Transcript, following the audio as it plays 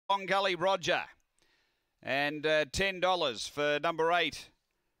Long Gully Roger. And $10 for number 8,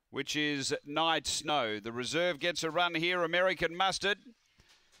 which is Night Snow. The reserve gets a run here, American Mustard.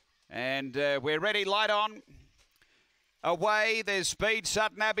 And we're ready, light on. Away, there's speed.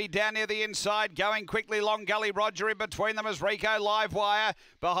 Sutton Abbey down near the inside. Going quickly, Long Gully Roger. In between them is Rico Livewire.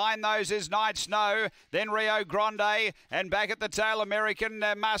 Behind those is Night Snow. Then Rio Grande. And back at the tail, American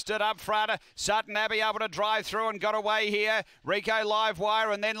Mustard up front. Sutton Abbey able to drive through and got away here. Rico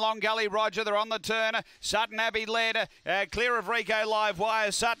Livewire and then Long Gully Roger. They're on the turn. Sutton Abbey led. Clear of Rico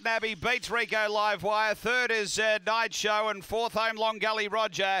Livewire. Sutton Abbey beats Rico Livewire. Third is Night Show. And fourth home, Long Gully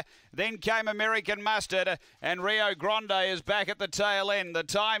Roger. Then came American Mustard, and Rio Grande is back at the tail end. The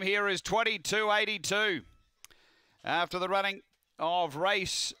time here is 22.82 after the running of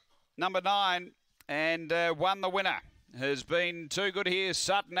race number 9, and won the winner. Has been too good here,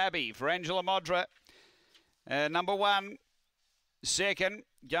 Sutton Abbey for Angela Modra. Number 1, second,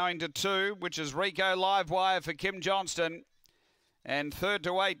 going to 2, which is Rico Livewire for Kim Johnston. And third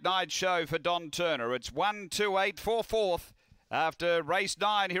to 8, Night Show for Don Turner. It's 1, 2, 8 for fourth after race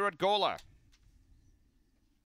 9 here at Gawler.